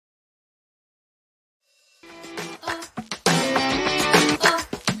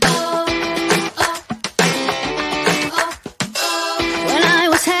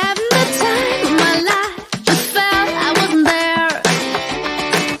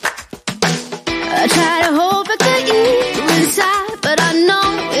I try to hold back the evil inside, but I know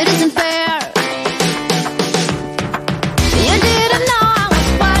it isn't fair. You didn't know I was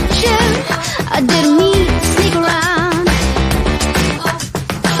watching. I didn't mean to sneak around.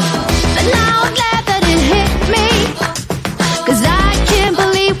 But now I'm glad that it hit me, 'cause I can't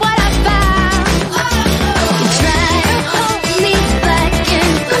believe what I found. You try to hold me back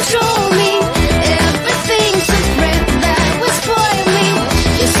and control me. Everything's so great that will spoil me.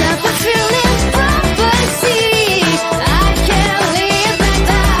 You're self-fulfilling prophecy. I can't live like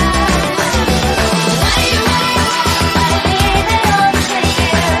that. What do you want? Leave it all to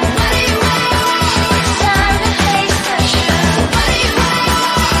you. What do you want? Time to face the truth. What do you want?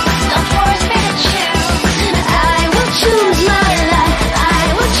 Don't force me to choose. I will choose my life. I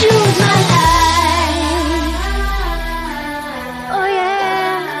will choose my life. Oh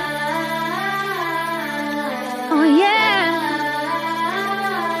yeah. Oh yeah.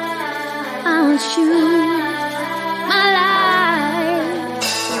 I'll choose my life.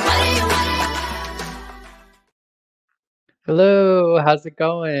 What do you want? Hello, how's it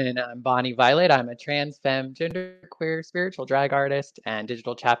going? I'm Bonnie Violet. I'm a trans, femme, genderqueer, spiritual drag artist, and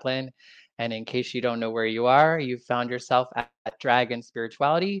digital chaplain. And in case you don't know where you are, you've found yourself at Drag and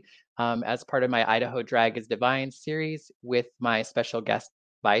Spirituality as part of my Idaho Drag is Divine series with my special guest,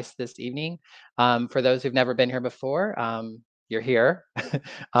 Vice, this evening. For those who've never been here before, you're here.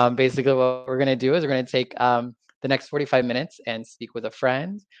 Basically, what we're going to do is we're going to take the next 45 minutes and speak with a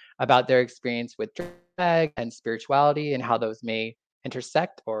friend about their experience with drag and spirituality and how those may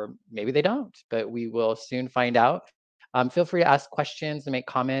intersect, or maybe they don't, but we will soon find out. Feel free to ask questions and make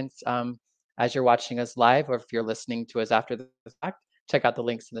comments as you're watching us live, or if you're listening to us after the fact, check out the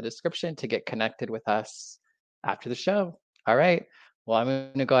links in the description to get connected with us after the show. All right. Well, I'm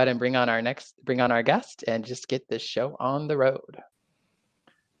going to go ahead and bring on our guest and just get this show on the road.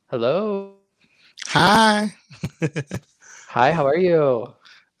 Hello. Hi. Hi, how are you?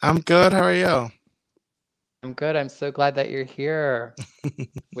 I'm good. How are you? I'm good. I'm so glad that you're here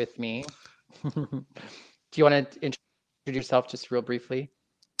with me. Do you want to introduce yourself just real briefly?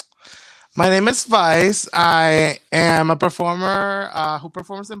 My name is Vice. I am a performer who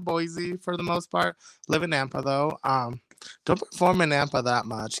performs in Boise for the most part. Live in Nampa though. Don't perform in Nampa that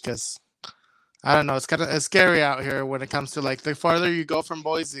much because I don't know. It's scary out here when it comes to like the farther you go from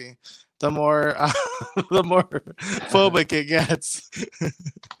Boise, the more phobic it gets.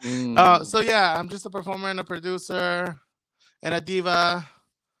 So yeah, I'm just a performer and a producer and a diva.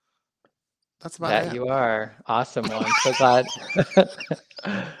 That's about That it. you are. Awesome. Well, I'm so glad.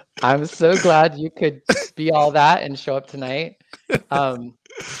 I'm so glad you could be all that and show up tonight. I'm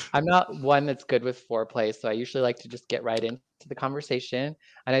not one that's good with foreplay, so I usually like to just get right into the conversation.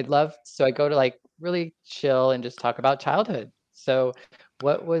 And I go to like really chill and just talk about childhood. So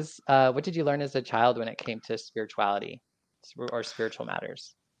what did you learn as a child when it came to spirituality or spiritual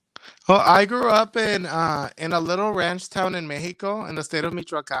matters? Well, I grew up in a little ranch town in Mexico, in the state of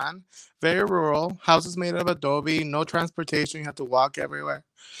Michoacan. Very rural, houses made of adobe, no transportation, you have to walk everywhere.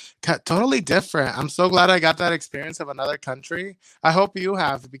 Totally different. I'm so glad I got that experience of another country. I hope you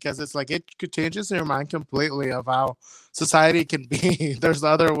have, because it's like it could changes your mind completely of how society can be. There's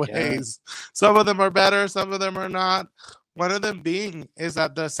other Yeah. ways. Some of them are better, some of them are not. One of them being is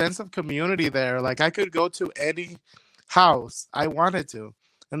that the sense of community there. Like I could go to any house I wanted to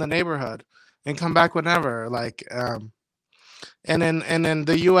in the neighborhood and come back whenever. Like and in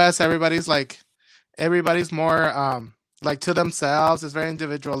the US everybody's more like to themselves. It's very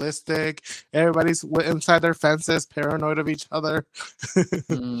individualistic. Everybody's inside their fences, paranoid of each other.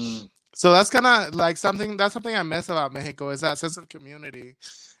 Mm, So that's kind of like something I miss about Mexico, is that sense of community.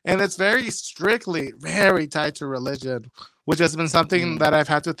 And it's very tied to religion, which has been something that I've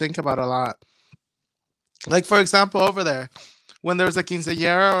had to think about a lot. Like, for example, over there, when there's a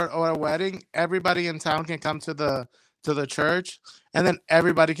quinceañera or a wedding, everybody in town can come to the church, and then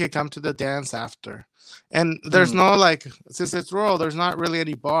everybody can come to the dance after. And there's no like, since it's rural, there's not really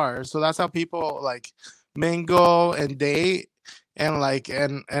any bars, so that's how people like mingle and date, and like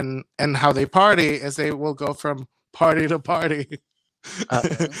and how they party is they will go from party to party.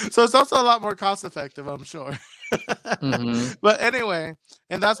 So it's also a lot more cost effective, I'm sure. mhm. But anyway,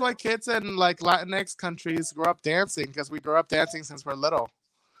 and that's why kids in like Latinx countries grow up dancing, because we grow up dancing since we're little,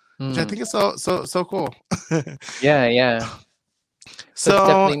 which I Mm. think is so cool. Yeah, yeah. So it's So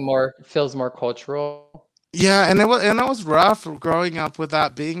definitely feels more cultural. yeah, and it was rough growing up with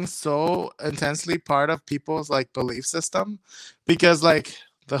that being so intensely part of people's like belief system, because like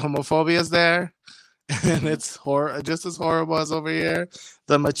the homophobia is there, and Mhm. it's just as horrible as over here.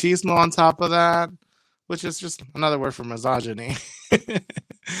 The machismo on top of that, which is just another word for misogyny.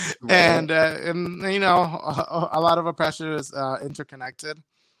 Right. And you know, a lot of oppression is interconnected.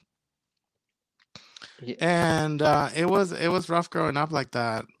 Ye- And it was rough growing up like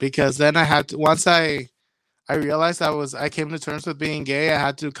that, because then I had to, once I realized I came to terms with being gay, I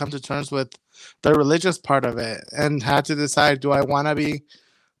had to come to terms with the religious part of it, and had to decide, do I want to be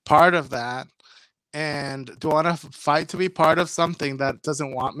part of that, and do I want to fight to be part of something that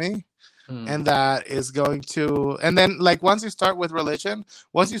doesn't want me, mm, and that is going to, and then like once you start with religion,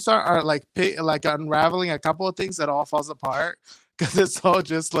 once you start are like like unraveling a couple of things, that all falls apart. Because it's all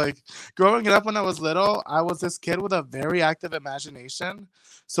just like, growing up when I was little, I was this kid with a very active imagination.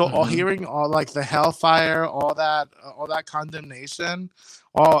 So all mm-hmm. hearing all like the hellfire, all that condemnation,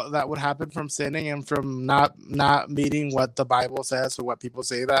 all that would happen from sinning and from not meeting what the Bible says, or what people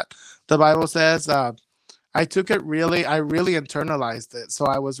say that the Bible says. I took it really, I really internalized it. So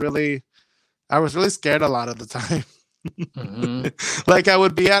I was really scared a lot of the time. Mm-hmm. Like I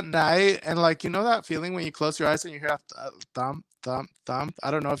would be at night, and like, you know that feeling when you close your eyes and you hear a thump, thump, thump.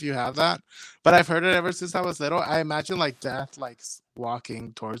 I don't know if you have that, but I've heard it ever since I was little. I imagine like death, like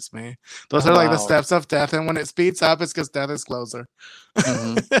walking towards me. Those Oh, are like the wow. steps of death, and when it speeds up, it's because death is closer.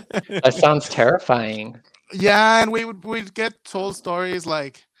 Mm-hmm. That sounds terrifying. Yeah, and we'd get told stories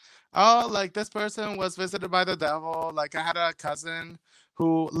like, oh, like this person was visited by the devil. Like I had a cousin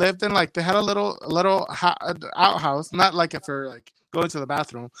who lived in, like, they had a little outhouse, not like if you're like going to the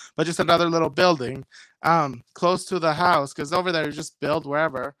bathroom, but just another little building, close to the house, because over there you just build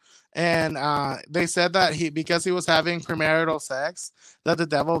wherever. And they said that because he was having premarital sex, that the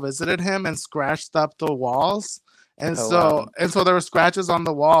devil visited him and scratched up the walls. And Oh, so wow. and so there were scratches on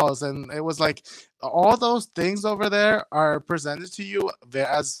the walls, and it was like, all those things over there are presented to you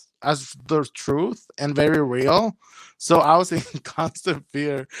as the truth and very real. So I was in constant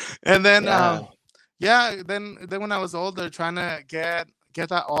fear. And then Yeah. yeah, then when I was older, trying to get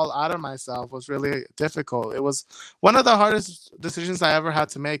that all out of myself was really difficult. It was one of the hardest decisions I ever had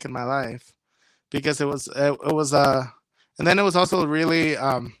to make in my life, because it was and then it was also really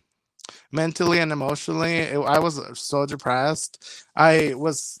mentally and emotionally. I was so depressed. I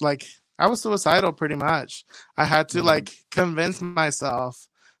was suicidal pretty much. I had to Mm, like convince myself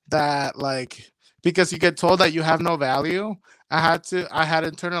that, like, because you get told that you have no value, I had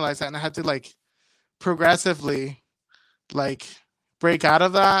internalized that, and I had to like progressively, like, break out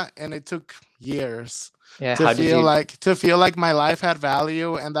of that, and it took years yeah. to How did feel you? like to feel like my life had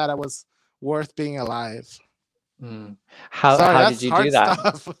value, and that I was worth being alive. Mm, Sorry, how did that's you do hard that?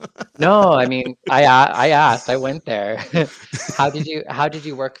 stuff. No, I mean, I asked, I went there. How did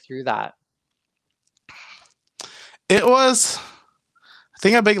you work through that? It was, I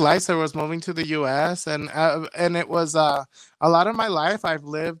think, a big lifesaver was moving to the U.S. And it was a lot of my life I've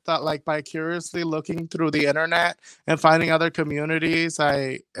lived like by curiously looking through the internet and finding other communities.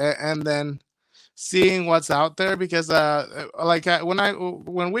 And then seeing what's out there, because like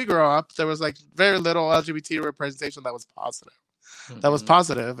when we grow up, there was like very little LGBT representation that was Hmm.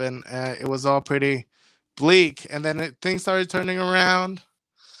 positive, and it was all pretty bleak. And then things started turning around,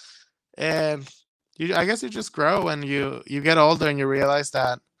 and I guess you just grow, and you get older, and you realize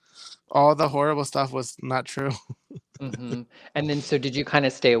that all the horrible stuff was not true. Hmm. And then, so did you kind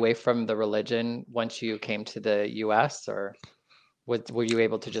of stay away from the religion once you came to the US, or were you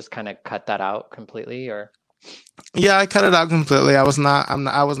able to just kind of cut that out completely, or? Yeah, I cut it out completely. I was not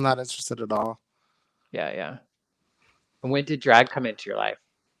interested at all. Yeah, yeah. And when did drag come into your life?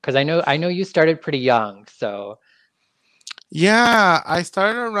 Because I know you started pretty young, so. Yeah, I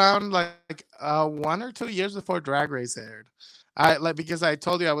started around like 1 or 2 years before Drag Race aired. I like, because I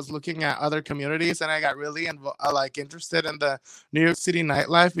told you I was looking at other communities, and I got really like interested in the New York City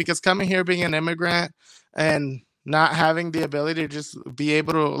nightlife, because coming here being an immigrant and not having the ability to just be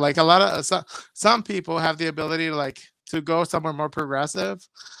able to, like, a lot of some people have the ability to, like, to go somewhere more progressive.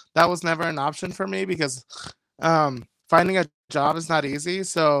 That was never an option for me, because finding a job is not easy.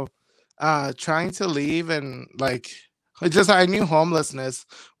 So trying to leave, and like, I knew homelessness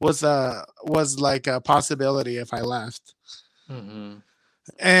was like a possibility if I left, Hmm.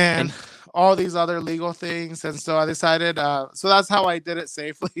 and And all these other legal things. And so I decided, so that's how I did it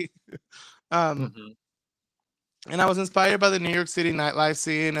safely. um mhm. and I was inspired by the New York City nightlife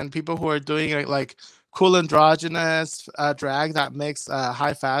scene, and people who are doing it, like cool androgynous drag that makes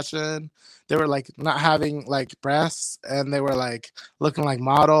high fashion. They were like not having like breasts, and they were like looking like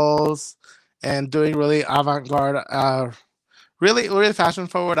models, and doing really avant-garde, really fashion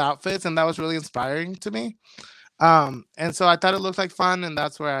forward outfits, and that was really inspiring to me. And so I thought it looked like fun, and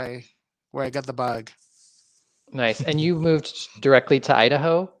that's where I got the bug. Nice. And you moved directly to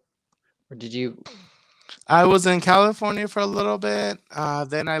Idaho, or did you? I was in California for a little bit.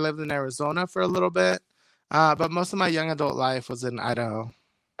 Then I lived in Arizona for a little bit. But most of my young adult life was in Idaho.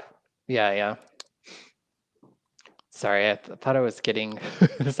 Yeah, yeah. Sorry, I thought I was getting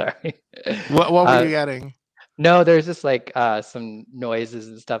sorry. What were Uh, you getting? no, there's just like some noises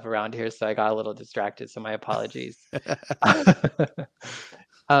and stuff around here, so I got a little distracted, so my apologies.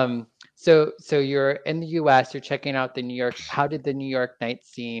 Um, so you're in the US, you're checking out the New York. How did the New York night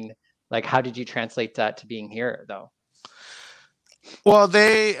scene, like how did you translate that to being here though? Well,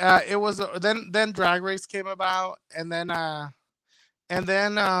 they it was then Drag Race came about, and then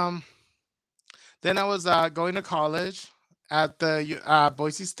I was going to college at the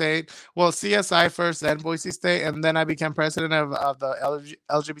Boise State. Well, CSI first, then Boise State, and then I became president of the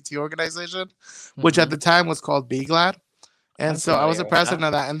LGBT organization, which at Mm-hmm. the time was called Be Glad. And I'm so I was the familiar with president that.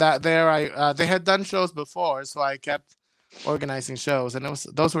 of that, and that there I they had done shows before, so I kept organizing shows, and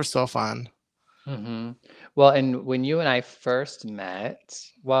those were so fun. Mm-hmm. Well, and when you and I first met,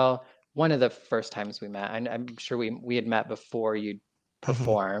 well, one of the first times we met, and I'm sure we had met before you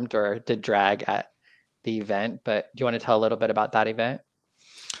performed or did drag at the event, but do you want to tell a little bit about that event?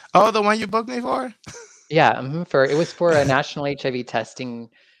 Oh, the one you booked me for? Yeah, for it was for a national HIV testing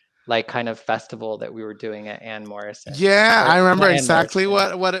like kind of festival that we were doing at Ann Morrison. Yeah, Or I remember not Ann exactly Morrison.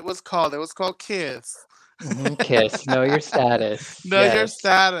 what it was called. It was called Kiss. Kiss, know your status. Know your Yes.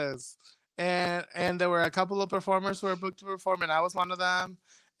 status. And there were a couple of performers who were booked to perform, and I was one of them.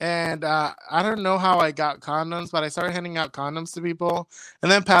 And I don't know how I got condoms, but I started handing out condoms to people,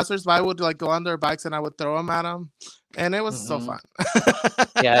 and then passersby would like go on their bikes, and I would throw them at them, and it was so hmm fun.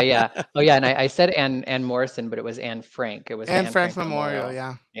 Yeah, yeah. Oh, yeah. And I said Ann Morrison, but it was Anne Frank. It was the And Anne Frank Frank Memorial, Memorial.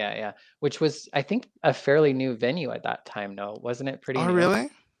 yeah. Yeah, yeah. Which was, I think, a fairly new venue at that time. No, wasn't it pretty Oh, new? really?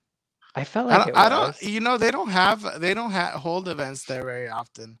 I felt like it I don't. was. You know, they don't hold events there very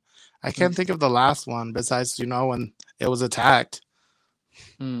often. I Mm, can't think of the last one besides when it was attacked.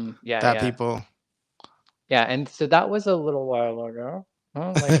 yeah, That yeah, people. yeah. And so that was a little while ago.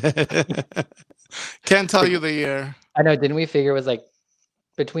 Oh, like Can't tell did, you the year. I know. Didn't we figure it was like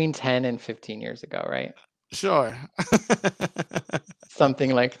between 10 and 15 years ago, right? Sure.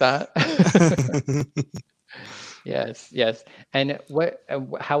 Something like that. Yes, yes. And what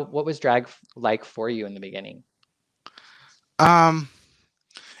was drag like for you in the beginning? um,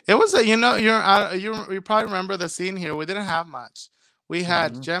 it was you probably remember the scene here. We didn't have much. We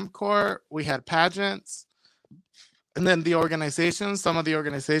had hmm Gemcore, we had pageants, and then the organizations. Some of the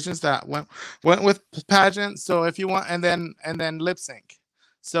organizations that went with pageants. So if you want, and then lip sync.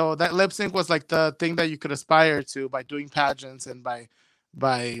 So that lip sync was like the thing that you could aspire to by doing pageants and by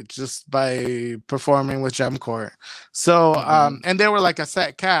performing with Gemcore. So hmm and they were like a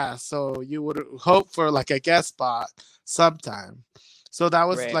set cast, so you would hope for like a guest spot sometime. So that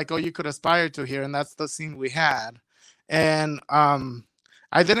was Right. like all you could aspire to here, and that's the scene we had. And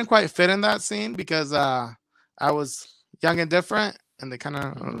I didn't quite fit in that scene because I was young and different, and they kind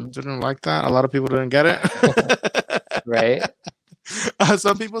hmm of didn't like that. A lot of people didn't get it. Right.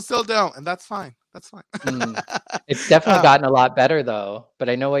 Some people still don't, and that's fine. That's fine. Mm. It's definitely uh, gotten a lot better though, but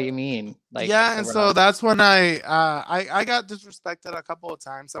I know what you mean. Like yeah, and so around. that's when I got disrespected a couple of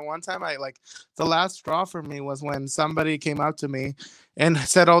times. And one time, I like the last straw for me was when somebody came up to me and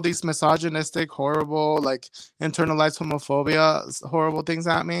said all these misogynistic, horrible, like internalized homophobia, horrible things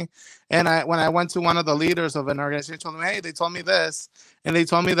at me. And when I went to one of the leaders of an organization, told them, hey, they told me this, and they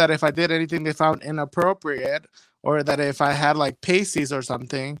told me that if I did anything they found inappropriate, or that if I had like pasties or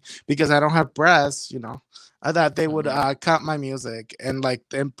something because I don't have breasts, that they would Mhm. cut my music and like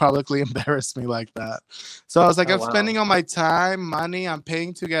and publicly embarrass me like that. So I was like, Oh I'm wow. spending all my time, money, I'm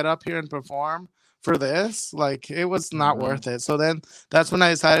paying to get up here and perform for this. Like it was not hmm worth it. So then that's when I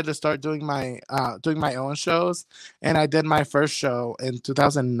decided to start doing my own shows, and I did my first show in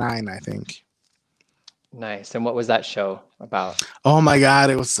 2009, I think. Nice. And what was that show about? Oh my god,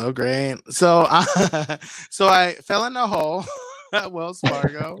 it was so great. So so I fell in a hole at Wells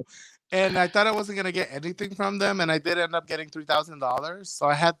Fargo, and I thought I wasn't gonna get anything from them, and I did end up getting $3,000. So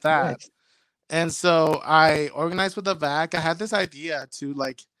I had that. Nice. And so I organized with the VAC. I had this idea to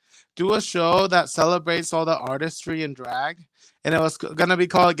like do a show that celebrates all the artistry and drag. And it was gonna be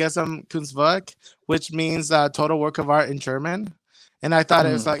called Gesam Kunstwerk, which means total work of art in German. And I thought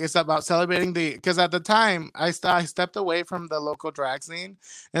it was Mm. like it's about celebrating because at the time I stepped away from the local drag scene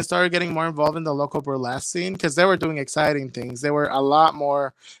and started getting more involved in the local burlesque scene because they were doing exciting things. They were a lot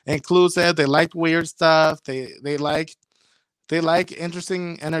more inclusive. They liked weird stuff. They like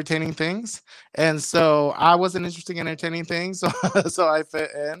interesting, entertaining things, and so I was an interesting, entertaining thing, so so I fit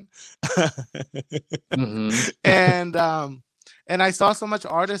in, hmm and and I saw so much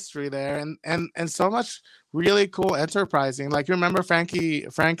artistry there, and so much really cool enterprising. Like you remember Frankie?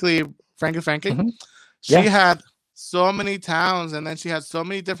 Hmm. She Yeah. had so many towns, and then she had so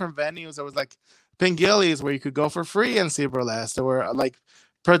many different venues. There was like Pingilli's where you could go for free and see burlesque. There were like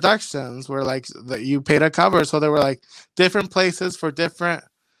productions where like that you paid a cover, so there were like different places for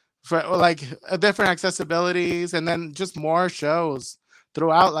like different accessibilities, and then just more shows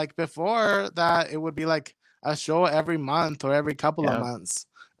throughout. Like before that, it would be like a show every month or every couple of Yeah. months,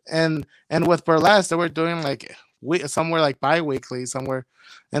 and with burlesque, they were doing like somewhere like bi-weekly, somewhere,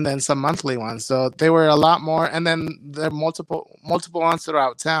 and then some monthly ones. So they were a lot more, and then there are multiple ones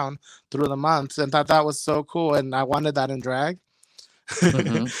throughout town through the months, and thought that was so cool, and I wanted that in drag.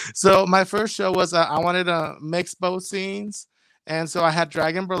 Hmm. So my first show was I wanted to mix both scenes, and so I had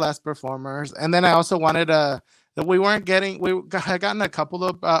drag and burlesque performers, and then I also wanted a. We weren't getting had gotten a couple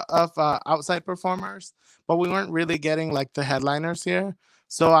of outside performers, but we weren't really getting like the headliners here.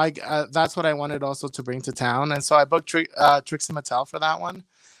 So I that's what I wanted also to bring to town, and so I booked Trixie Mattel for that one,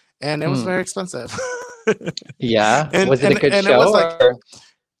 and it was Mm. very expensive. Yeah. and Was it a and good and it show was like or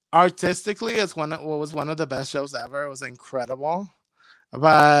artistically, it's one of the best shows ever. It was incredible,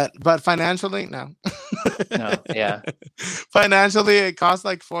 but financially, no. no? Yeah. Financially, it cost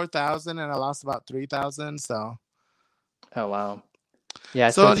like 4,000, and I lost about 3,000. Oh wow. Yeah.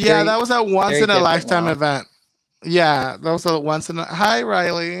 So So it's yeah, that was a once very in a different lifetime now. event. Yeah, that was a once in a. Hi,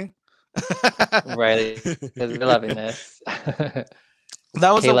 Riley. Riley says we're loving this.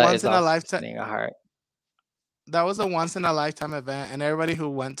 That was a Kayla once is in a also lifetime. sending a heart. That was a once in a lifetime event, and everybody who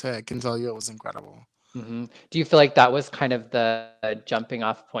went to it can tell you it was incredible. Hmm. Do you feel like that was kind of the jumping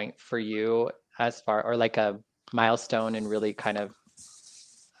off point for you as far, or like a milestone and really kind of,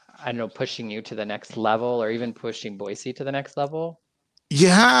 I don't know, pushing you to the next level or even pushing Boise to the next level?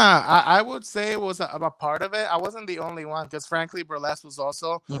 Yeah, I would say it was a part of it. I wasn't the only one because, frankly, burlesque was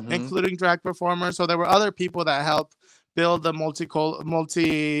also Hmm. including drag performers. So there were other people that helped build the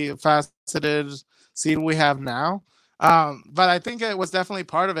multifaceted scene we have now. But I think it was definitely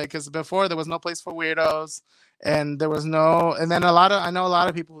part of it because before there was no place for weirdos, and there was no. And then I know a lot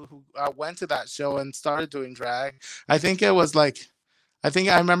of people who went to that show and started doing drag. I think it was like I think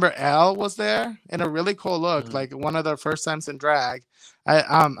I remember Elle was there in a really cool look, Mm. like one of their first times in drag.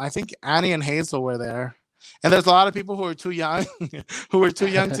 I think Annie and Hazel were there. And there's a lot of people who are too young who were too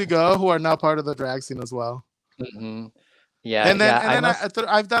young to go who are now part of the drag scene as well. Hmm. Yeah, And yeah. I then must.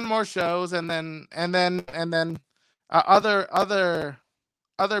 I've done more shows, and then other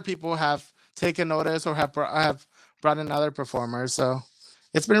people have taken notice or have brought in other performers. So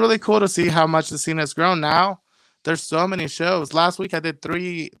it's been really cool to see how much the scene has grown. Now there's so many shows. Last week I did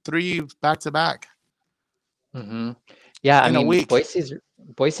three back to back Hmm. Yeah, I in a mean, week.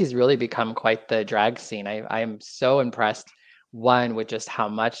 Boise's really become quite the drag scene. I am so impressed, one, with just how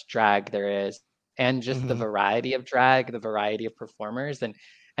much drag there is, and just the Hmm. variety of drag, the variety of performers,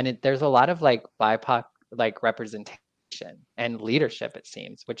 there's a lot of like BIPOC like representation and leadership, it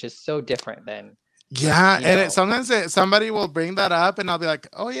seems, which is so different than, Yeah, you and know, somebody will bring that up, and I'll be like,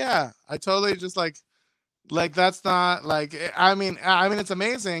 "Oh yeah, I totally just like that's not like I mean it's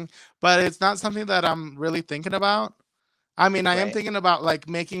amazing, but it's not something that I'm really thinking about. I mean, I am right. thinking about like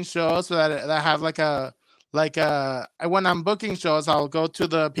making shows so that have when I'm booking shows, I'll go to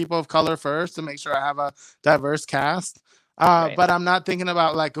the people of color first to make sure I have a diverse cast. Right. But I'm not thinking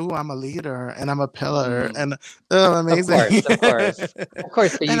about like, oh, I'm a leader and I'm a pillar Mm. and oh, Of amazing, course, of course. Of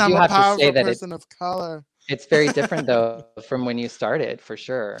course, but you and do I'm a have to say powerful that person of color. it's very different though from when you started, for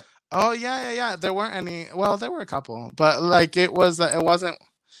sure. Oh yeah. There weren't any. Well, there were a couple, but like it wasn't.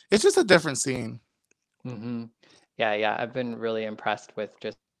 It's just a different scene. Hmm. Yeah, yeah. I've been really impressed with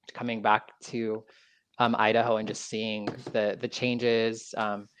just coming back to Idaho and just seeing the changes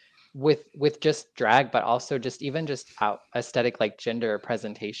with just drag, but also just even just out aesthetic like gender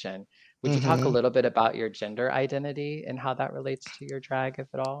presentation. Would you talk a Hmm. little bit about your gender identity and how that relates to your drag, if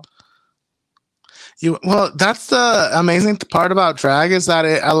at all? That's the amazing part about drag is that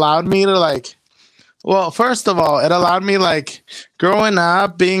it allowed me to like. Well, first of all, it allowed me like growing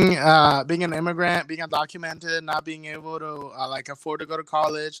up, being an immigrant, being undocumented, not being able to like afford to go to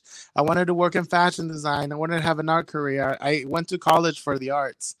college. I wanted to work in fashion design. I wanted to have an art career. I went to college for the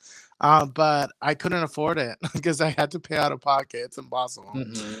arts, but I couldn't afford it because I had to pay out of pocket. It's impossible.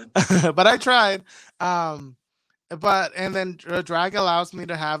 Hmm. But I tried. Um, but and then drag allows me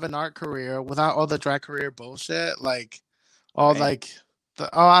to have an art career without all the drag career bullshit, like all Right. like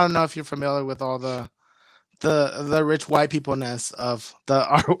I don't know if you're familiar with all the rich white peopleness of the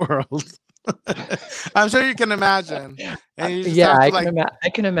art world. I'm sure you can imagine. And you just Yeah, have to like I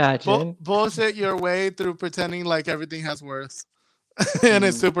can imagine. bullshit your way through pretending like everything has worth. And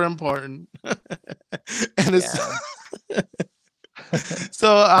it's Mm, super important. And it's yeah.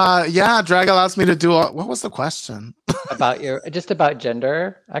 so yeah, drag allows me to do what was the question? About your just about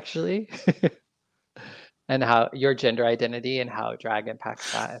gender, actually, and how your gender identity and how drag impacts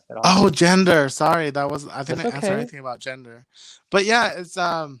that, if at all. Oh, gender. Sorry, that was I That's didn't answer okay. anything about gender. But yeah, it's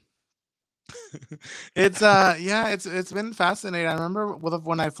yeah, it's been fascinating. I remember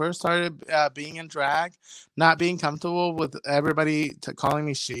when I first started being in drag, not being comfortable with everybody calling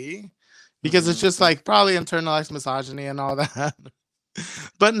me she, because it's just Mm-hmm. like probably internalized misogyny and all that.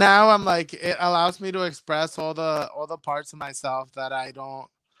 But now I'm like, it allows me to express all the parts of myself that I don't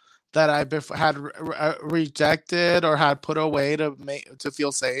that I had rejected or had put away to make to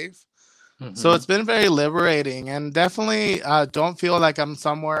feel safe. So Mm-hmm. it's been very liberating, and definitely don't feel like I'm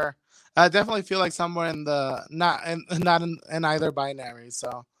somewhere. I definitely feel like somewhere in the not in either binary.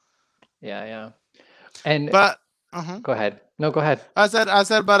 So, Yeah, yeah. And but go ahead. No, go ahead. I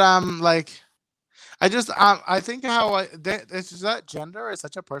said, but like I think it's just that gender is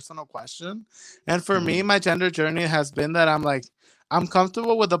such a personal question, and for me, Mm-hmm. my gender journey has been that I'm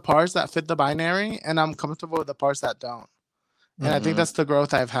comfortable with the parts that fit the binary, and I'm comfortable with the parts that don't. And I think Mm-hmm. that's the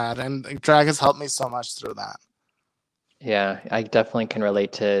growth I've had, and drag has helped me so much through that. Yeah, I definitely can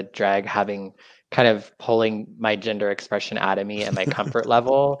relate to drag having kind of pulling my gender expression out of me and my comfort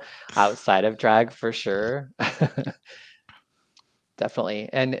level outside of drag for sure. Definitely.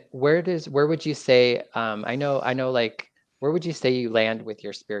 And where would you say, I know like where would you say you land with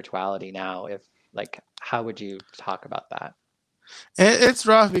your spirituality now? If like how would you talk about that? It's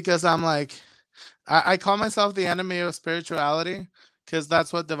rough because I'm like, I call myself the enemy of spirituality because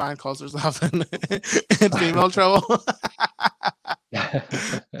that's what divine calls herself in female trouble.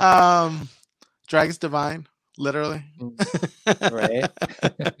 um, Drag is divine, literally. Mm, right?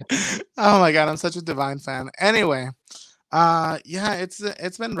 Oh my god, I'm such a divine fan. Anyway, yeah,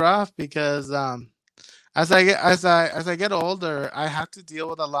 it's been rough because as I get older, I have to deal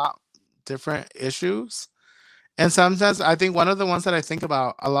with a lot different issues. And sometimes I think one of the ones that I think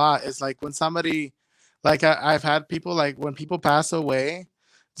about a lot is like when somebody, like I've had people like when people pass away,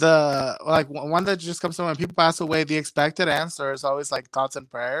 one that just comes to when people pass away, the expected answer is always like thoughts and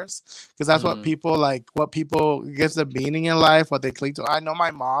prayers because that's Mm, what people gives them meaning in life, what they cling to. I know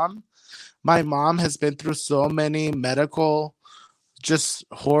my mom has been through so many medical just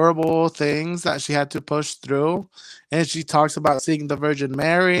horrible things that she had to push through. And she talks about seeing the Virgin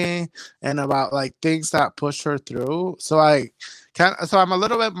Mary and about like things that push her through. So I'm a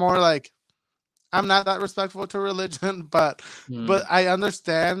little bit more like I'm not that respectful to religion, but mm, I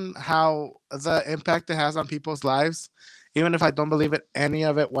understand how the impact it has on people's lives, even if I don't believe it any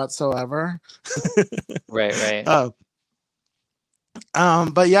of it whatsoever. right, right. uh,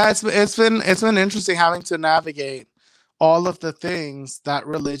 but yeah, it's been interesting having to navigate all of the things that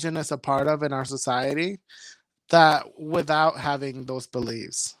religion is a part of in our society that without having those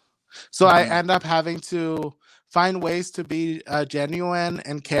beliefs. So I Hmm. end up having to find ways to be genuine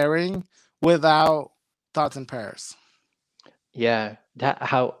and caring without thoughts and prayers. Yeah. That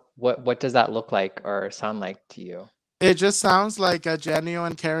how what does that look like or sound like to you? It just sounds like a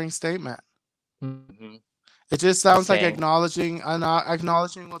genuine caring statement. Hmm. It just Just sounds like saying. acknowledging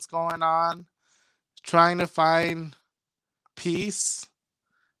what's going on, trying to find peace,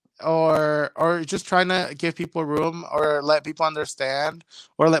 or just trying to give people room or let people understand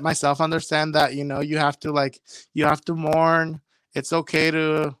or let myself understand that you have to mourn. It's okay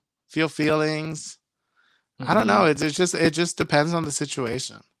to feel feelings. I don't know. Hmm. It just depends on the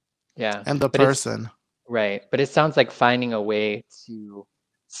situation Yeah. and the But it's person. right. But it sounds like finding a way to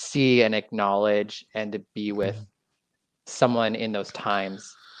see and acknowledge and to be with someone in those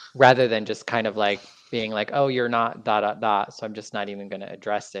times rather than just kind of like being like, oh, you're not dot dot dot, so I'm just not even going to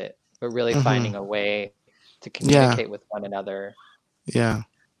address it, but really Hmm. finding a way to Yeah, communicate with one another yeah.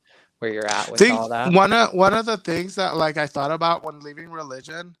 where you're at with Think all that. one of the things that like I thought about when leaving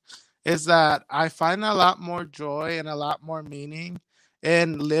religion is that I find a lot more joy and a lot more meaning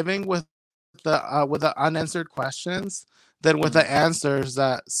in living with the unanswered questions than with Mm. the answers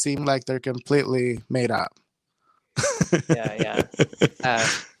that seem like they're completely made up. Yeah, yeah. Uh,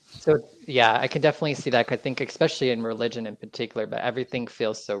 so yeah, I can definitely see that. I think especially in religion in particular, but everything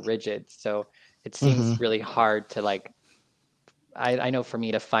feels so rigid. So it Hmm. seems really hard to like I know for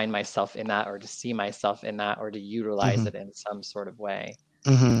me to find myself in that or to see myself in that or to utilize Hmm. it in some sort of way.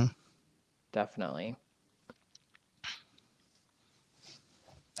 Hmm. Definitely.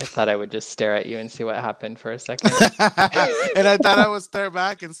 I thought I would just stare at you and see what happened for a second. And I thought I would stare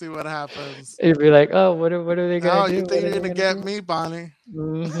back and see what happens. You'd be like, "Oh, what are they Oh, gonna you do? think What are you're they gonna gonna get do?" me, Bonnie?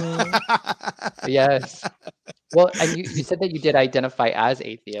 Hmm. Yes. Well, and you said that you did identify as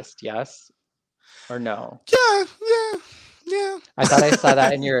atheist, yes or no? Yeah, yeah, yeah. I thought I saw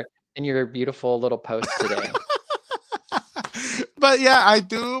that in your beautiful little post today. But yeah, I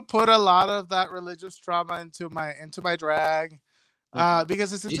do put a lot of that religious trauma into my drag, Mhm.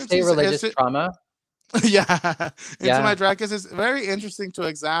 because it's Did you say interesting. religious trauma? Yeah, into my Yeah. drag because it's very interesting to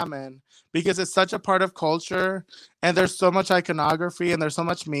examine because it's such a part of culture, and there's so much iconography and there's so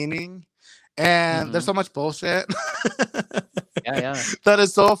much meaning, and there's Hmm. so much bullshit. Yeah, yeah. That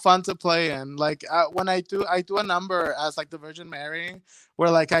is so fun to play in. Like, when I do a number as like the Virgin Mary,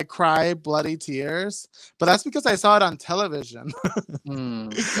 where like I cry bloody tears, but that's because I saw it on television.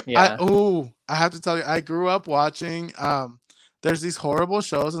 Yeah. I have to tell you, I grew up watching. There's these horrible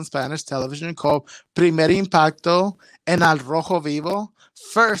shows on Spanish television called Primer Impacto and Al Rojo Vivo.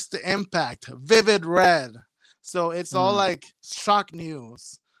 First Impact, Vivid Red. So it's all Mm. like shock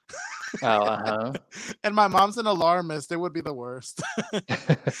news. Oh, uh-huh. And my mom's an alarmist. It would be the worst.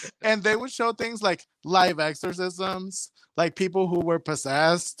 And they would show things like live exorcisms, like people who were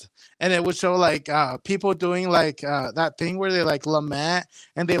possessed, and it would show like people doing like that thing where they like lament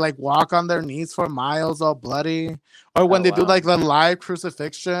and they like walk on their knees for miles all bloody, or when Oh, they do wow. like the live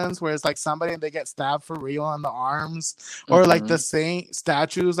crucifixions where it's like somebody and they get stabbed for real on the arms, or like the Mhm. saint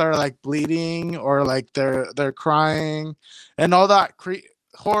statues are like bleeding, or like they're crying, and all that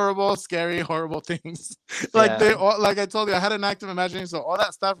horrible, scary, horrible things. Like they Yeah. all, like I told you, I had an active imagination, so all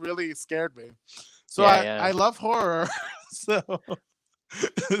that stuff really scared me. So Yeah, I yeah. love horror. So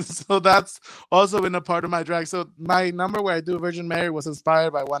so that's also been a part of my drag. So my number where I do Virgin Mary was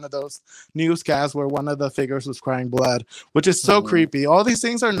inspired by one of those newscasts where one of the figures was crying blood, which is so Mhm. creepy. All these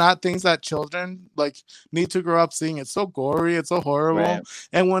things are not things that children like need to grow up seeing. It's so gory, it's so horrible, Right.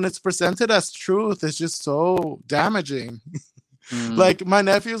 and when it's presented as truth, it's just so damaging. Mm. Like my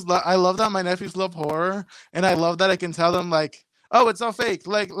nephews, I love that my nephews love horror, and I love that I can tell them like, oh, it's all fake.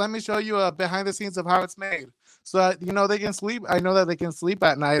 Like, let me show you a behind the scenes of how it's made, so that they can sleep. I know that they can sleep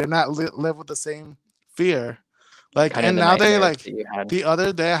at night and not live with the same fear. Like, Kind of and the now they nightmares like that you had. the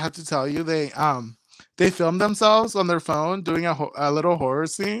other day I have to tell you they filmed themselves on their phone doing a little horror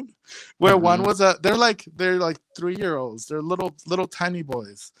scene where one Mhm. was they're like 3-year-olds. They're little tiny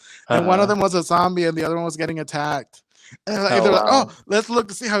boys, and one of Uh-huh. them was a zombie and the other one was getting attacked. And like, Oh, they're like, oh, wow. let's look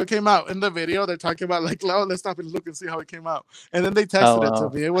and see how it came out. In the video, they're talking about like, oh, let's stop and look and see how it came out. And then they Oh, texted it to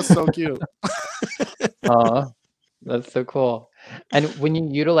wow. me. It was so cute. Aw, that's so cool. And when you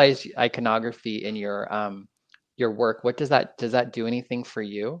utilize iconography in your work, what does that do anything for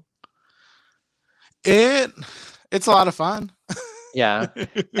you? It's a lot of fun. Yeah.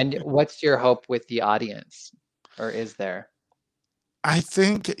 And what's your hope with the audience? Or is there? I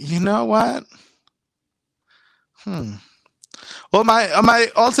think, you know what? Well, my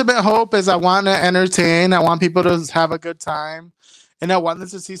ultimate hope is I want to entertain. I want people to have a good time, and I want them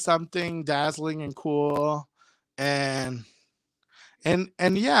to see something dazzling and cool, and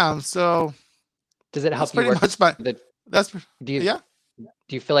yeah. So Does it that's help you pretty work much my the that's do you yeah.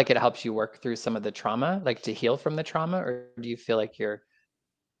 do you feel like it helps you work through some of the trauma, like to heal from the trauma, or do you feel like you're,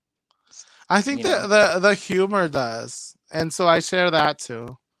 I think you know? the humor does, and so I share that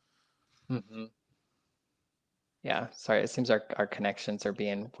too. Mhm. Yeah, sorry, it seems our connections are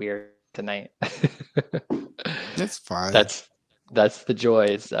being weird tonight. It's fine. That's the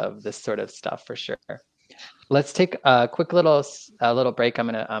joys of this sort of stuff for sure. Let's take a quick little break. I'm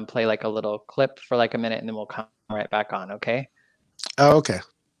gonna play like a little clip for like a minute, and then we'll come right back on. Okay? Oh, okay.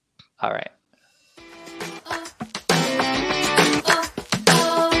 All right.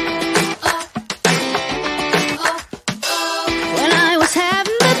 When I was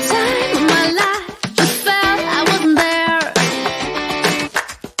having the time of my life, just felt I wasn't there.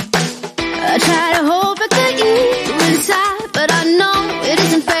 I try to hold back the evil inside, but I know it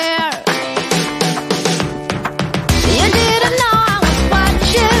isn't fair. You didn't know I was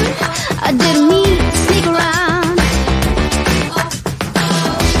watching. I didn't mean to sneak around,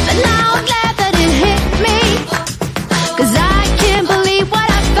 but now I'm glad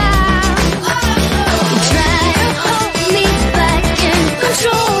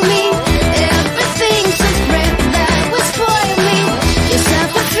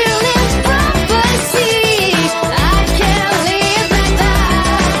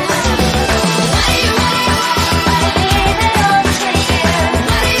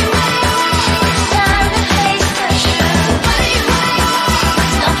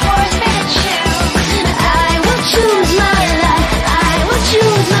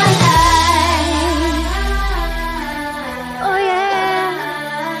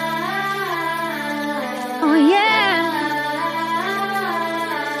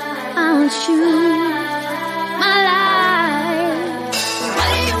choose my life.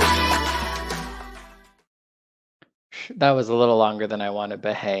 That was a little longer than I wanted,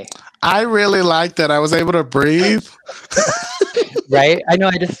 but hey. I really liked it. I was able to breathe. Right? I know,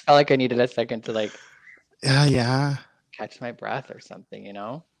 I just felt like I needed a second to like Yeah. catch my breath or something, you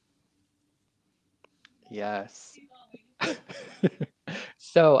know? Yes.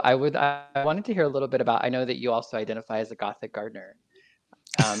 So I wanted to hear a little bit about, I know that you also identify as a Gothic gardener.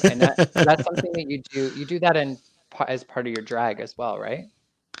 And that's something that you do that as part of your drag as well, right?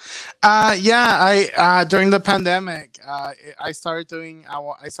 Yeah. I during the pandemic, I started doing.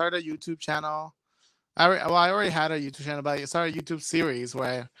 I started a YouTube channel. I already had a YouTube channel, but I started a YouTube series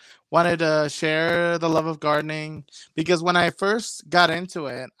where I wanted to share the love of gardening because when I first got into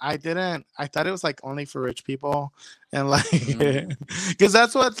it, I thought it was like only for rich people and like, Mm, because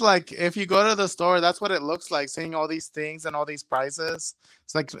that's what's like, if you go to the store, that's what it looks like seeing all these things and all these prices.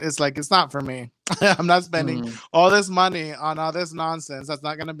 It's not for me. I'm not spending mm, all this money on all this nonsense. That's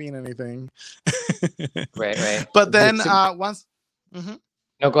not going to mean anything. right. But then, once. Mhm.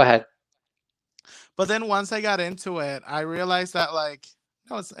 No, go ahead. But then once I got into it, I realized that like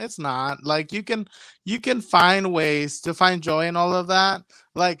no, it's not. Like you can find ways to find joy in all of that.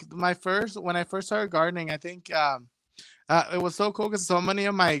 Like when I first started gardening, I think it was so cool because so many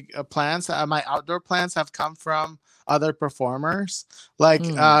of my plants, my outdoor plants, have come from other performers. Like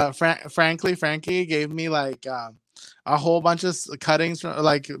Mm, frankly, Frankie gave me like a whole bunch of cuttings from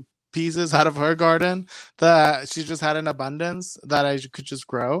like pieces out of her garden that she just had in abundance that I could just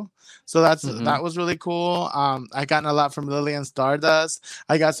grow. So mm-hmm. that was really cool. I gotten a lot from Lillian Stardust.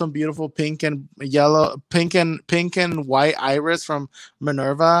 I got some beautiful pink and white iris from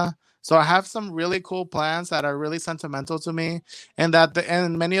Minerva. So I have some really cool plants that are really sentimental to me, and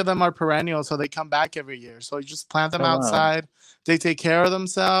many of them are perennial, so they come back every year. So you just plant them Oh, wow. outside. They take care of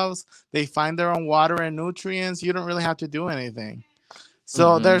themselves. They find their own water and nutrients. You don't really have to do anything.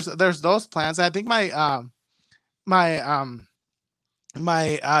 So Mm-hmm. there's those plants. I think my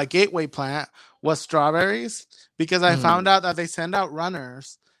gateway plant was strawberries because I Mm. found out that they send out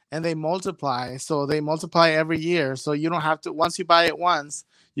runners and they multiply. So they multiply every year. So you don't have to, once you buy it once,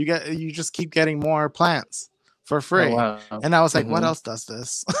 you just keep getting more plants for Oh, free. wow. And I was like, what Mm-hmm. else does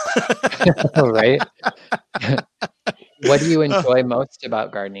this? Right. What do you uh, enjoy most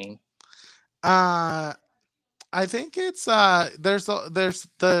about gardening? I think it's there's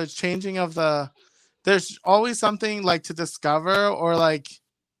the changing of there's always something like to discover or like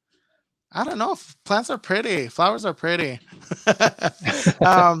I don't know. Plants are pretty. Flowers are pretty.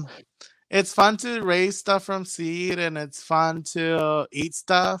 um, it's fun to raise stuff from seed, and it's fun to eat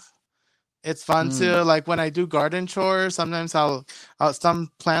stuff. It's fun Mm, to like when I do garden chores. Sometimes I'll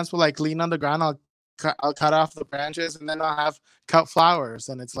some plants will like lean on the ground. I'll cut off the branches, and then I'll have cut flowers,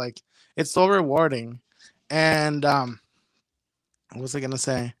 and it's like it's so rewarding. And what was I gonna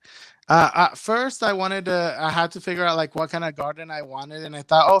say? At first, I had to figure out like what kind of garden I wanted, and I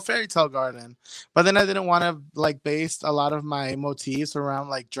thought, oh, fairy tale garden. But then I didn't want to like base a lot of my motifs around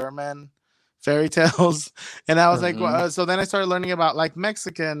like German fairy tales, and I was like, mm-hmm. well, so then I started learning about like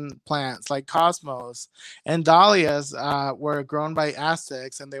Mexican plants, like cosmos and dahlias. Were grown by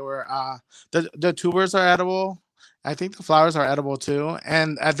Aztecs, and they were the tubers are edible. I think the flowers are edible too,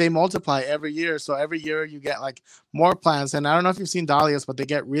 and they multiply every year. So every year you get like more plants. And I don't know if you've seen dahlias, but they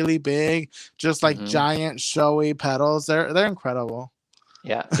get really big, just like Mm-hmm. giant showy petals. They're incredible.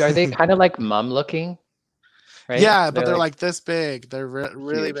 Yeah. Are they kind of like mum looking, right? Yeah, but They're they're like like this big. They're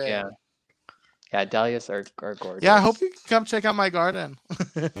really huge. big. Yeah. Yeah. Dahlias are Yeah, I hope gorgeous. you can come check out my garden.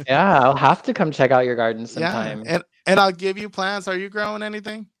 Yeah. I'll have to come check out your garden Yeah, sometime. and I'll give you plants. Are you growing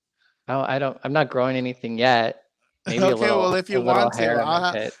anything? Oh, I'm not growing anything yet. Maybe Okay, well if a you little want to, hair in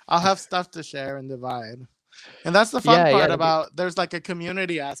my pit. I'll have stuff to share and divide. And that's the fun Yeah. Yeah. part That'd be, about there's like a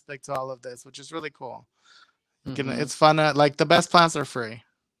community aspect to all of this, which is really cool. mm-hmm. It's fun. Like the best plants are free.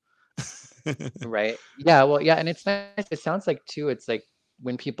 Right. Yeah. Well, yeah. And it's nice. It sounds like too, it's like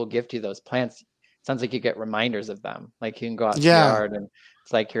when people gift you those plants, it sounds like you get reminders of them. Like you can go out to the Yeah. yard and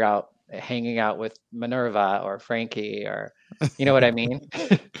it's like you're out hanging out with Minerva or Frankie or, you know what I mean?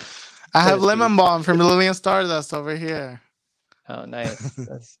 I So have to speak. lemon balm from Lillian Stardust over here. Oh, nice.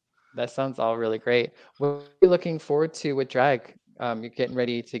 That sounds all really great. What are you looking forward to with drag? You're getting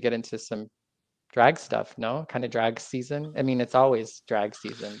ready to get into some drag stuff, no? Kind of drag season. I mean, it's always drag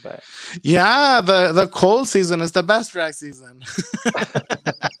season, but Yeah, the cold season is the best drag season.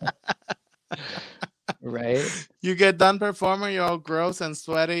 right? You get done performing, you're all gross and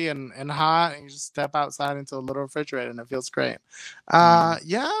sweaty and hot, and you just step outside into a little refrigerator and it feels great. Mm,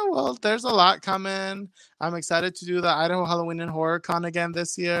 Yeah, well, there's a lot coming. I'm excited to do the Idaho Halloween and Horror Con again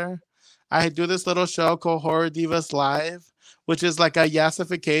this year. I do this little show called Horror Divas Live, which is like a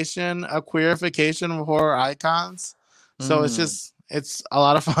yassification, a queerification of horror icons. So Mm, it's a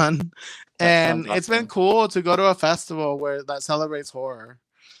lot of fun, that sounds and it's been awesome. cool to go to a festival where that celebrates horror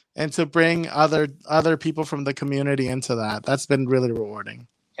and to bring other people from the community into that. That's been really rewarding.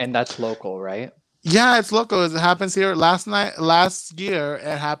 And that's local, right? Yeah, it's local. It happens here. Last year,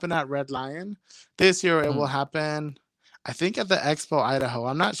 it happened at Red Lion. This year, it will Mm, happen, I think, at the Expo Idaho.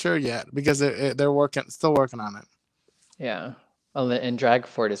 I'm not sure yet because they're still working on it. yeah. Oh, and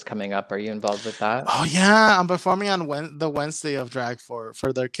Dragford is coming up. Are you involved with that? Oh yeah, I'm performing on the Wednesday of Drag for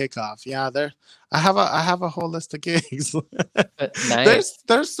their kickoff. Yeah, there. I have a whole list of gigs. Nice.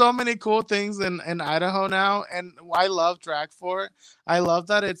 There's so many cool things in Idaho now, and I love Drag for it. I love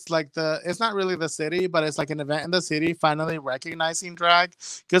that it's like it's not really the city, but it's like an event in the city finally recognizing drag,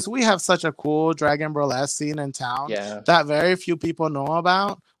 because we have such a cool drag and burlesque scene in town Yeah. that very few people know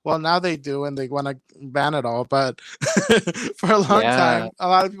about. Well, now they do, and they want to ban it all. But for a long Yeah. time, a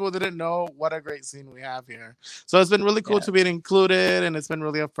lot of people didn't know what a great scene we have here. So it's been really cool Yeah. to be included, and it's been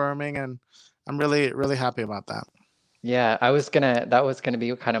really affirming, and I'm really, really happy about that. Yeah. That was gonna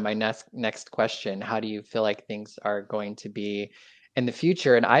be kind of my next question. How do you feel like things are going to be in the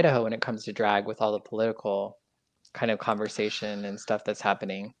future in Idaho when it comes to drag with all the political kind of conversation and stuff that's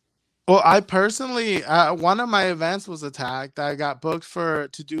happening? Well, I personally, one of my events was attacked. I got booked to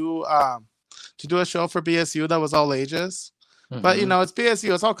do a show for BSU that was all ages. But Mm-hmm. it's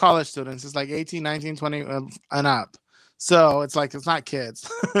BSU, it's all college students. It's like 18, 19, 20 and up. So it's like it's not kids.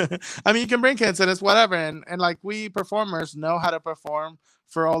 I mean, you can bring kids and it's whatever. And like we performers know how to perform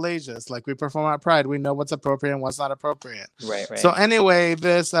for all ages. Like we perform at Pride, we know what's appropriate and what's not appropriate. Right, So right. anyway,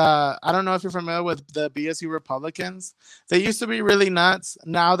 this I don't know if you're familiar with the BSU Republicans. They used to be really nuts.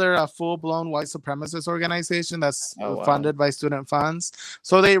 Now they're a full-blown white supremacist organization that's Oh, wow. funded by student funds.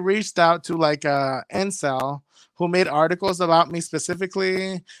 So they reached out to like Incel, who made articles about me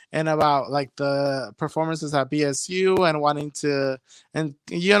specifically and about like the performances at BSU and wanting to, and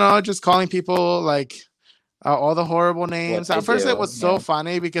just calling people like all the horrible What names. they At first, it do. was so Yeah.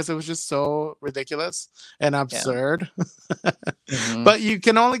 funny because it was just so ridiculous and Yeah. absurd. Mm-hmm. But you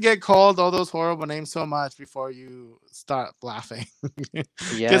can only get called all those horrible names so much before you start laughing because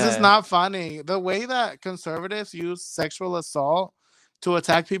it's Yeah. not funny. The way that conservatives use sexual assault to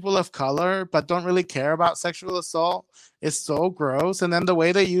attack people of color, but don't really care about sexual assault, is so gross. And then the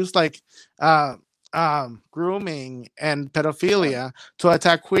way they use like uh, grooming and Yeah. pedophilia to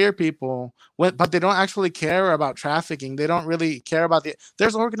attack queer people, but they don't actually care about trafficking. They don't really care about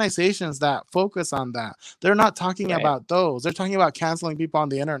there's organizations that focus on that. They're not talking Right. about those. They're talking about canceling people on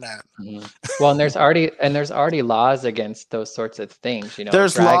the internet. Mhm. Well, and there's already laws against those sorts of things,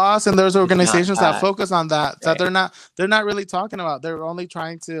 There's drag laws and there's is not organizations that that, focus on that right? they're not really talking about. They're only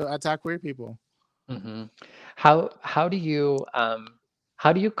trying to attack queer people. Hmm. How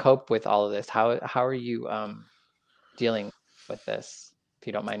do you cope with all of this? How are you dealing with this, if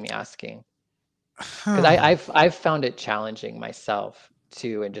you don't mind me asking? Because I've found it challenging myself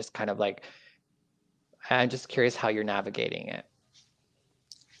too, and just kind of like I'm just curious how you're navigating it.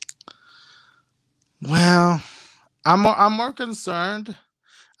 Well, I'm more concerned.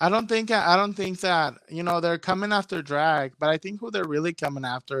 I don't think that they're coming after drag, but I think who they're really coming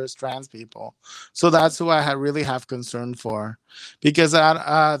after is trans people. So that's who I really have concern for, because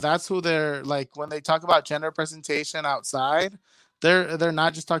that's who they're like when they talk about gender presentation outside. They're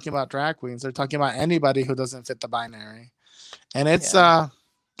not just talking about drag queens. They're talking about anybody who doesn't fit the binary, and it's Yeah.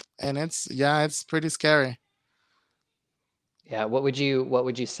 yeah, it's pretty scary. Yeah, what would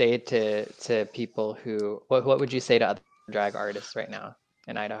you say to people who what would you say to other drag artists right now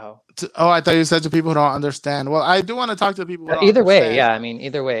in Idaho? Oh, I thought you said to people who don't understand. Well, I do want to talk to people who don't Either way, understand. yeah, I mean,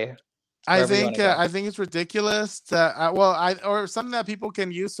 either way, I wherever you want think to go. I think it's ridiculous that well, I or something that people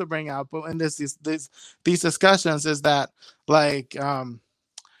can use to bring out, but in these discussions is that like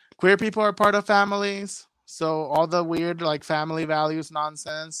queer people are part of families, so all the weird like family values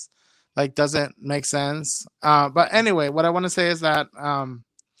nonsense like doesn't make sense. But anyway, what I want to say is that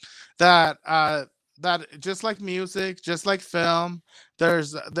that just like music, just like film,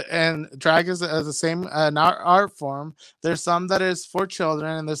 and drag is the same an art form. There's some that is for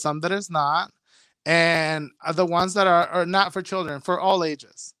children, and there's some that is not, and the ones that are not for children, for all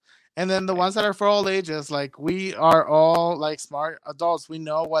ages. And then the Right. ones that are for all ages, like we are all like smart adults. We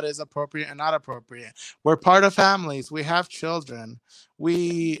know what is appropriate and not appropriate. We're part of families. We have children.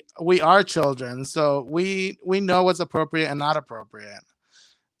 We are children, so we know what's appropriate and not appropriate.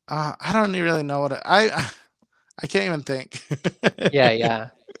 I don't really know I can't even think. Yeah, yeah.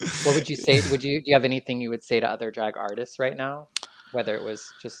 What would you say? Do you have anything you would say to other drag artists right now? Whether it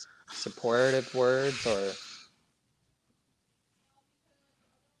was just supportive words or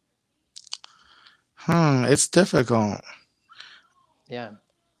It's difficult. yeah.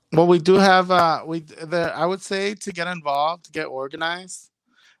 Well, we do have I would say to get involved, to get organized.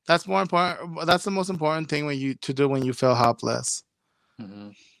 That's more important. That's the most important thing when you to do when you feel helpless. Hmm.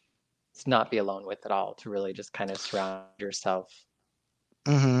 It's not be alone with it all, to really just kind of surround yourself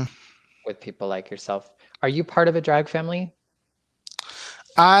Hmm. with people like yourself. Are you part of a drag family?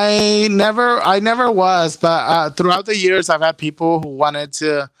 I never was, but throughout the years, I've had people who wanted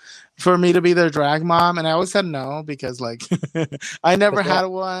for me to be their drag mom, and I always said no because, like, I never Because had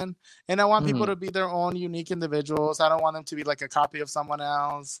one, and I want people mm, to be their own unique individuals. I don't want them to be like a copy of someone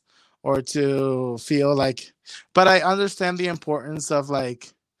else or to feel like. But I understand the importance of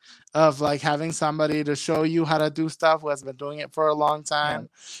like having somebody to show you how to do stuff who has been doing it for a long yeah, time,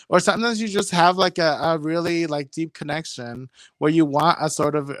 or sometimes you just have like a really like deep connection where you want a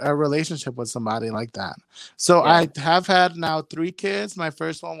sort of a relationship with somebody like that. So yeah. I have had now 3 kids. My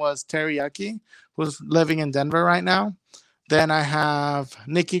first one was Teriyaki, who's living in Denver right now. Then I have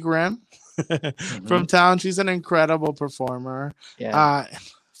Nikki Grimm Hmm. from town. She's an incredible performer, Yeah. uh,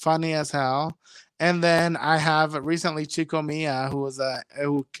 funny as hell. And then I have recently Chico Mia, who Oh,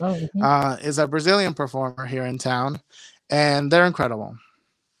 mhm. is a Brazilian performer here in town, and they're incredible.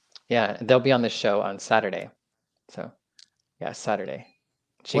 Yeah. They'll be on the show on Saturday. So yeah, Saturday.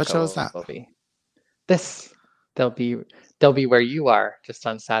 What Chico show is will that? be this. They'll be they'll be where you are just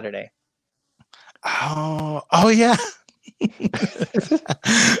on Saturday. Oh yeah,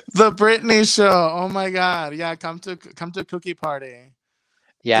 the Britney show. Oh my God, yeah, come to Cookie Party.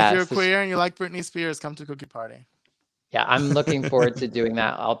 If you're Yes, queer and you like Britney Spears, come to Cookie Party. yeah, I'm looking forward to doing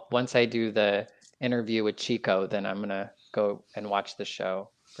that. I'll once I do the interview with Chico, then I'm gonna go and watch the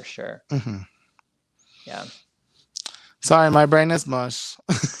show for sure. Hmm. Yeah. Sorry, my brain is mush.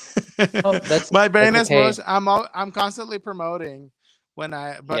 Oh, My brain that's is mush. okay. I'm constantly promoting but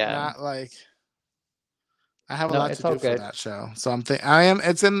Yeah. not like I have a No, lot to it's all do for good. that show. So I am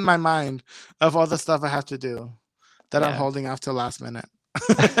it's in my mind of all the stuff I have to do that I'm Yeah. holding off till last minute.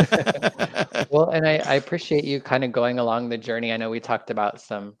 Well, and I appreciate you kind of going along the journey. I know we talked about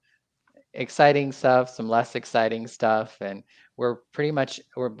some exciting stuff, some less exciting stuff, and we're pretty much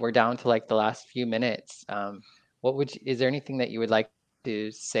we're down to like the last few minutes. Is there anything that you would like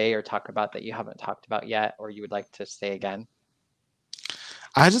to say or talk about that you haven't talked about yet, or you would like to say again?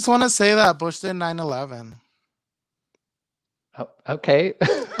 I just want to say that Bush did 9/11. Oh, okay.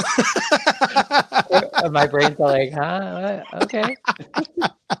 My brain's all like, huh? What? Okay.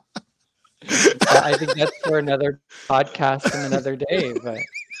 I think that's for another podcast and another day, but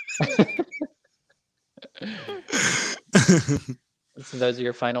so those are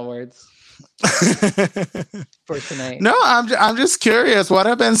your final words for tonight. No, I'm just curious. What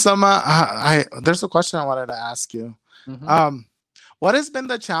have been some? I there's a question I wanted to ask you. Hmm. Um, what has been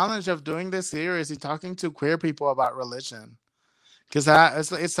the challenge of doing this series and talking to queer people about religion? Because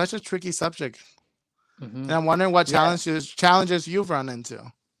it's such a tricky subject, Hmm. and I'm wondering what Yeah. challenges you've run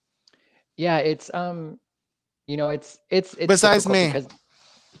into Yeah, it's besides difficult me. because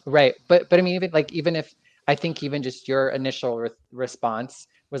right, but I mean even if I think even just your initial response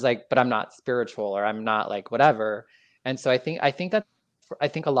was like, but I'm not spiritual or I'm not like whatever. And so I think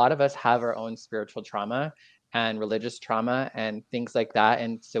a lot of us have our own spiritual trauma and religious trauma and things like that.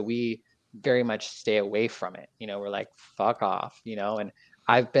 And so we very much stay away from it. We're like, fuck off, and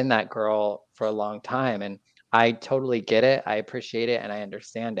I've been that girl for a long time and I totally get it. I appreciate it and I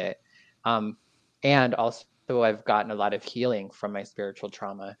understand it. Um, and also I've gotten a lot of healing from my spiritual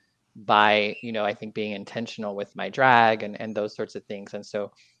trauma by, I think being intentional with my drag and those sorts of things. And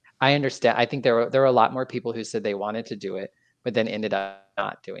so I understand. I think there were a lot more people who said they wanted to do it, but then ended up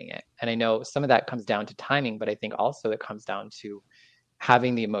not doing it. And I know some of that comes down to timing, but I think also it comes down to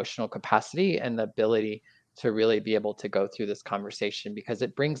having the emotional capacity and the ability to really be able to go through this conversation because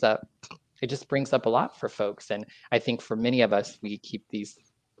it just brings up a lot for folks. And I think for many of us, we keep these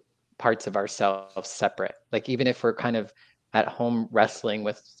parts of ourselves separate. Like even if we're kind of at home wrestling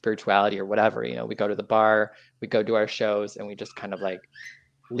with spirituality or whatever, we go to the bar, we go do our shows, and we just kind of like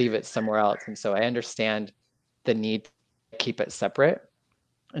leave it somewhere else. And so I understand the need to keep it separate.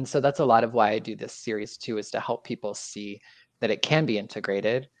 And so that's a lot of why I do this series too, is to help people see that it can be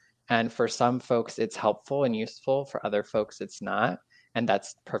integrated. And for some folks, it's helpful and useful. For other folks, it's not. And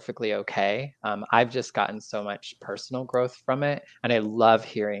that's perfectly okay. I've just gotten so much personal growth from it. And I love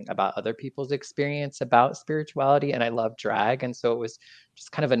hearing about other people's experience about spirituality. And I love drag. And so it was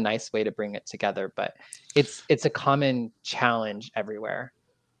just kind of a nice way to bring it together. But it's a common challenge everywhere.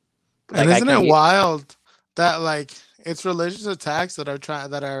 And Like I isn't can it be wild that like it's religious attacks that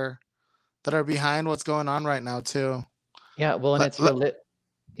are that are behind what's going on right now too. Yeah, well, and Let, it's let,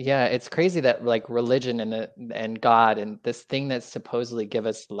 yeah, it's crazy that like religion and God and this thing that supposedly give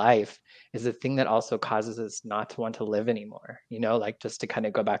us life is the thing that also causes us not to want to live anymore. Like just to kind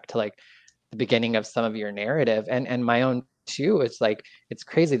of go back to like the beginning of some of your narrative and my own too. It's like it's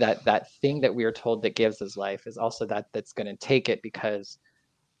crazy that that thing that we are told that gives us life is also that's going to take it because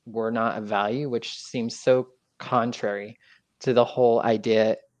we're not of value, which seems so contrary to the whole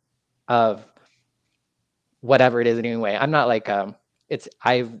idea of whatever it is anyway. I'm not like it's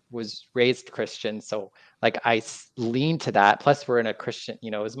I was raised Christian, so like lean to that. Plus we're in a Christian,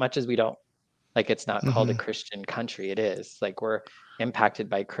 as much as we don't like it's not called a Mhm. Christian country, it is. Like we're impacted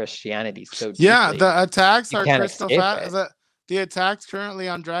by Christianity so Yeah, deeply. the attacks You are can't Christo escape it. the attacks currently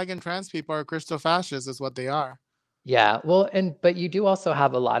on drag and trans people are Christo fascists, is what they are. Yeah. Well, but you do also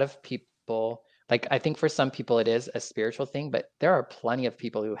have a lot of people, like I think for some people it is a spiritual thing, but there are plenty of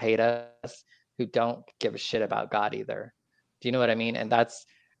people who hate us who don't give a shit about God either. Do you know what I mean? And that's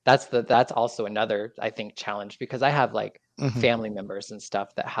also another, I think, challenge because I have like Hmm. family members and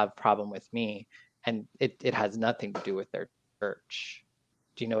stuff that have problem with me and it has nothing to do with their church.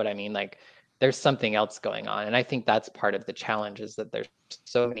 Do you know what I mean? Like there's something else going on. And I think that's part of the challenge is that there's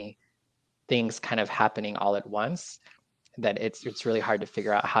so many things kind of happening all at once that it's really hard to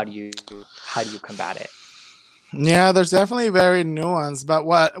figure out how do you combat it. Yeah, there's definitely very nuanced, but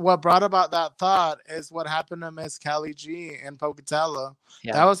what brought about that thought is what happened to Miss Callie G in Pocatello.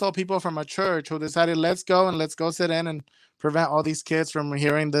 That Yeah, was all people from a church who decided let's go sit in and prevent all these kids from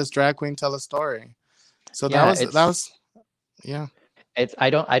hearing this drag queen tell a story. So yeah, that was yeah. it's I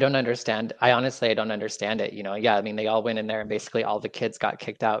don't understand. I honestly I don't understand it. Yeah, I mean they all went in there and basically all the kids got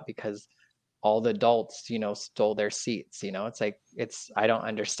kicked out because all the adults stole their seats. It's like I don't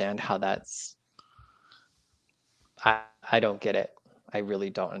understand how that's I don't get it. I really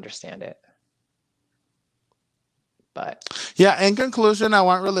don't understand it. But Yeah, in conclusion, I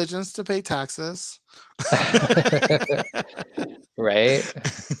want religions to pay taxes. right.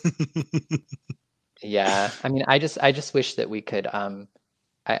 Yeah. I mean, I just wish that we could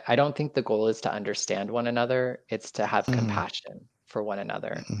I don't think the goal is to understand one another. It's to have Mhm, compassion for one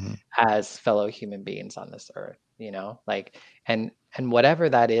another mhm. as fellow human beings on this earth, like and whatever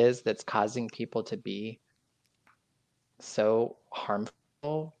that is that's causing people to be so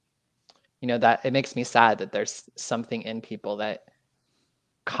harmful, that it makes me sad that there's something in people that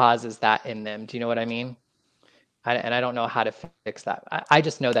causes that in them. Do you know what I mean? And I don't know how to fix that. I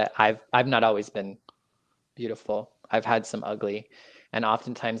just know that I've not always been beautiful. I've had some ugly, and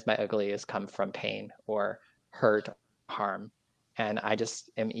oftentimes my ugly has come from pain or hurt, harm. And I just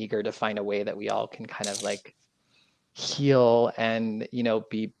am eager to find a way that we all can kind of like heal and,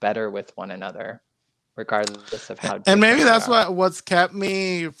 be better with one another, regardless of how And maybe different we that's are. what's kept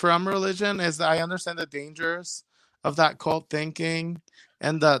me from religion is that I understand the dangers of that cult thinking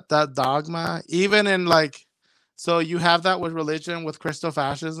and that dogma. Even in like, so you have that with religion with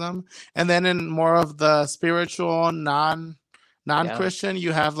Christofascism, and then in more of the spiritual non Yeah. Christian,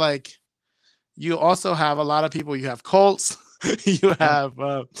 you have like you also have a lot of people. You have cults. you Yeah. have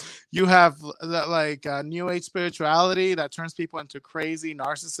uh, you have that like new age spirituality that turns people into crazy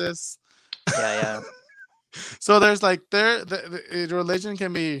narcissists. Yeah. Yeah. So there's like religion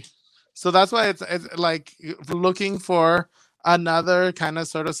can be, so that's why it's like looking for another kind of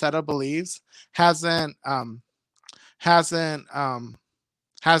sort of set of beliefs hasn't hasn't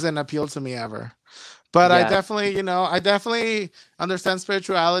hasn't appealed to me ever. But I Yeah. definitely, I definitely understand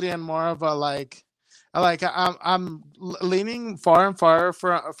spirituality and more of a like I'm leaning far and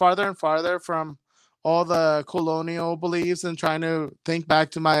farther and farther from all the colonial beliefs and trying to think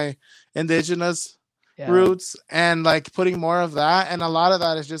back to my indigenous Yeah. roots and like putting more of that. And a lot of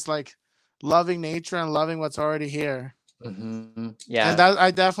that is just like loving nature and loving what's already here. And Yeah. that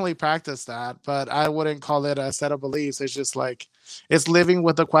I definitely practice that, but I wouldn't call it a set of beliefs. It's just like it's living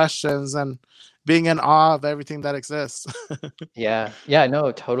with the questions and being in awe of everything that exists. Yeah. Yeah.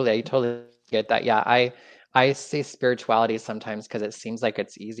 No, totally. I totally get that. Yeah. I say spirituality sometimes because it seems like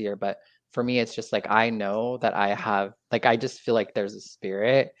it's easier, but for me, it's just like I know that I have, like, I just feel like there's a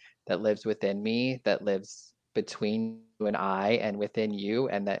spirit that lives within me, that lives between you and I, and within you,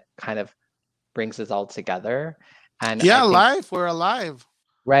 and that kind of brings us all together. And I Yeah, think, life. We're alive.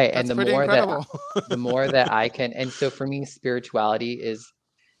 right. And That's pretty incredible. the more that I can, and so for me, spirituality is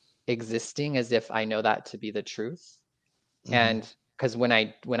existing as if I know that to be the truth. Mhm. And because when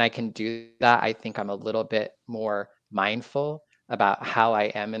I can do that, I think I'm a little bit more mindful about how I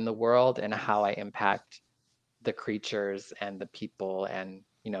am in the world and how I impact the creatures and the people and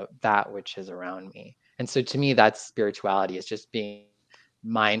that which is around me. And so to me, that's spirituality, is just being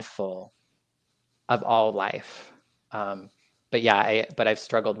mindful of all life. But yeah, but I've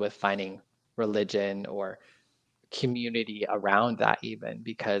struggled with finding religion or community around that even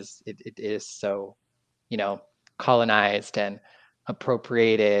because it is so, you know, colonized and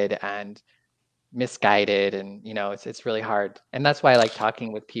appropriated and misguided, and it's really hard. And that's why I like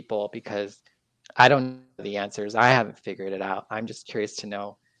talking with people, because I don't know the answers. I haven't figured it out. I'm just curious to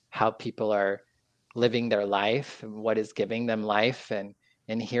know how people are living their life and what is giving them life, and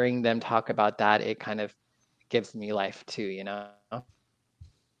hearing them talk about that, it kind of gives me life too, yeah.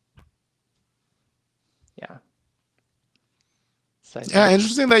 So I Yeah, think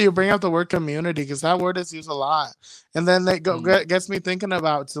interesting that you bring up the word community because that word is used a lot, and then gets me thinking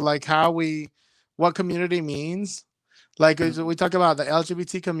about to like what community means. Like we talk about the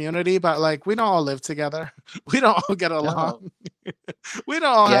LGBT community, but like we don't all live together. We don't all get no, along. We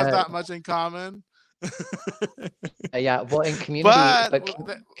don't all have yeah, that much in common. yeah. Well, in community, But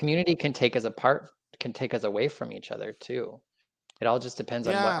but community can take us apart, can take us away from each other too. It all just depends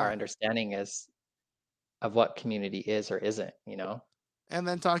on what our yeah, understanding is of what community is or isn't. and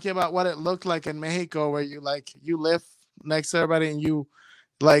then talking about what it looked like in Mexico, where you live next to everybody and you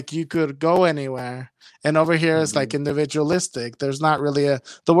could go anywhere, and over here it's like Hmm. individualistic. There's not really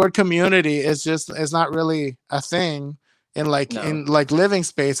the word community is not really a thing No. in like living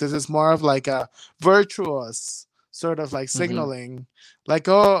spaces. It's more of like a virtuous sort of like Hmm. signaling, like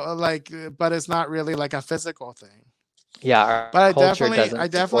oh like but it's not really like a physical thing. Yeah, our But culture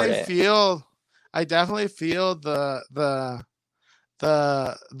doesn't support it. I definitely feel the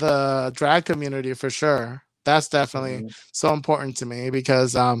drag community for sure. That's definitely Hmm. so important to me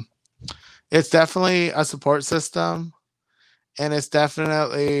because it's definitely a support system, and it's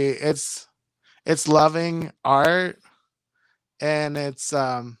loving art, and it's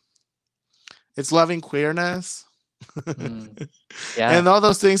loving queerness. Mm. Yeah. And all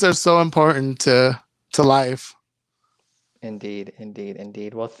those things are so important to life. Indeed, indeed,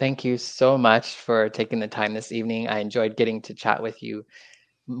 indeed. Well, thank you so much for taking the time this evening. I enjoyed getting to chat with you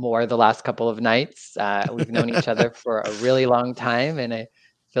more the last couple of nights. We've known each other for a really long time, and I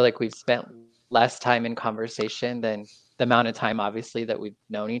feel like we've spent less time in conversation than the amount of time, obviously, that we've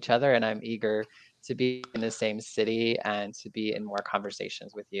known each other. And I'm eager to be in the same city and to be in more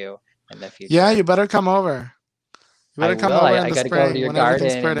conversations with you in the Yeah, future. you better come over. You I better come will. over I, in I the got to go over to spring your when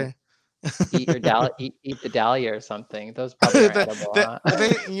everything's garden and pretty. eat the dahlia or something. Those probably aren't edible, huh?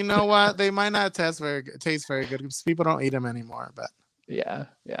 You know what? They might not taste very good because people don't eat them anymore. But Yeah,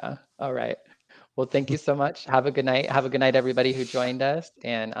 yeah. All right. Well, thank you so much. Have a good night. Have a good night, everybody who joined us.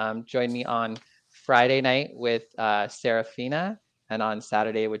 And join me on Friday night with Serafina and on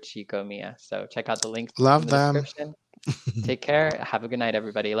Saturday with Chico Mia. So check out the links in love the them. description. Take care. Have a good night,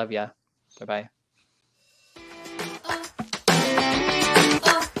 everybody. Love ya. Bye-bye.